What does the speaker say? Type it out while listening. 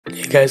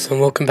Hey guys, and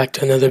welcome back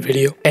to another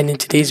video. And in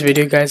today's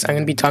video guys, I'm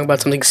going to be talking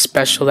about something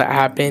special that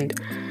happened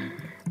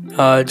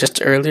just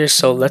earlier,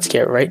 so let's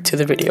get right to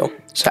the video.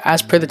 So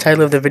as per the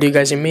title of the video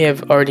guys, you may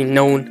have already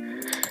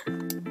known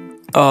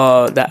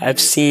that I've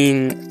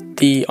seen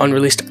the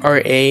unreleased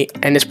R8,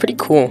 and it's pretty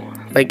cool,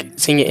 like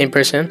seeing it in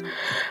person.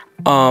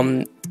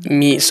 So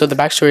the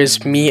backstory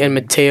is me and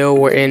Mateo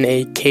were in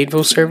a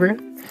Kadeville server,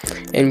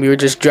 and we were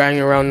just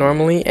driving around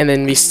normally, and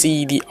then we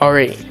see the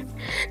R8.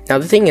 Now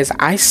the thing is,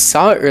 I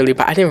saw it earlier,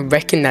 but I didn't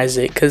recognize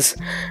it because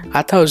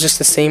I thought it was just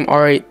the same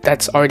R8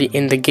 that's already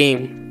in the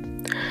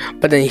game.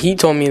 But then he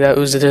told me that it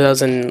was the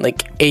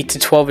 2008 to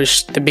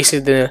 12ish, basically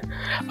the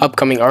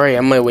upcoming R8.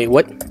 I'm like, wait,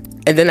 what?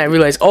 And then I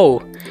realized, oh,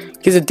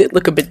 because it did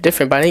look a bit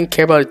different, but I didn't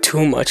care about it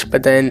too much.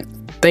 But then,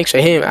 thanks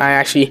to him, I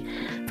actually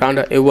found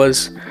out it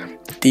was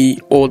the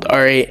old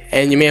R8,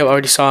 and you may have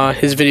already saw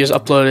his videos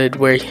uploaded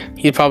where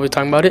he's probably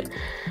talking about it.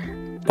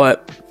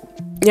 But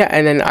yeah,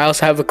 and then I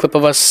also have a clip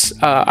of us,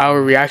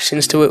 our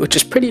reactions to it, which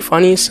is pretty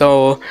funny,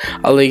 so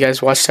I'll let you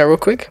guys watch that real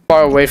quick.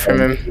 Far away from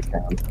him.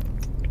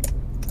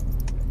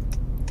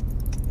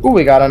 Ooh,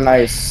 we got a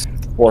nice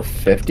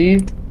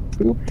 450.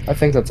 Ooh, I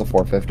think that's a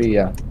 450,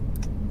 yeah.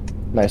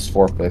 Nice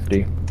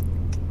 450.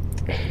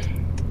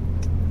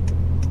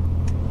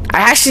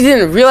 I actually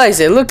didn't realize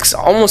it. It looks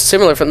almost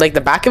similar. From like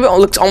the back of it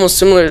looks almost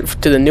similar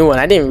to the new one.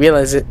 I didn't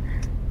realize it.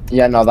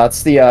 Yeah, no,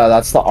 that's the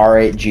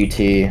R8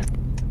 GT.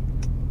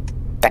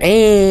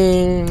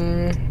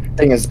 Dang.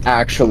 Thing is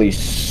actually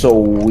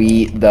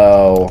sweet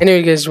though.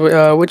 Anyway, guys,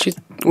 what do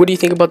you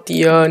think about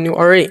the new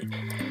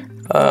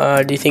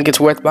R8? Do you think it's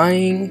worth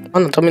buying? I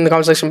don't know, tell me in the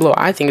comment section below.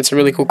 I think it's a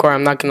really cool car.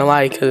 I'm not gonna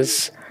lie,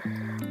 because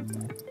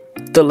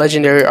the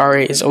legendary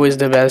R8 is always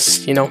the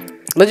best. You know,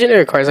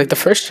 legendary cars like the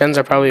first gens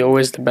are probably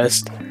always the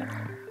best.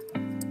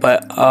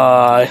 But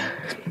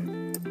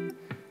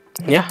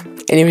yeah.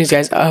 Anyways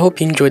guys, I hope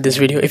you enjoyed this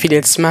video. If you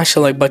did, smash the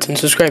like button,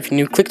 subscribe if you're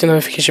new, click the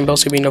notification bell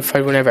so you'll be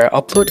notified whenever I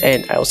upload,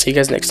 and I will see you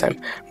guys next time.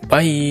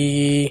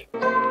 Bye.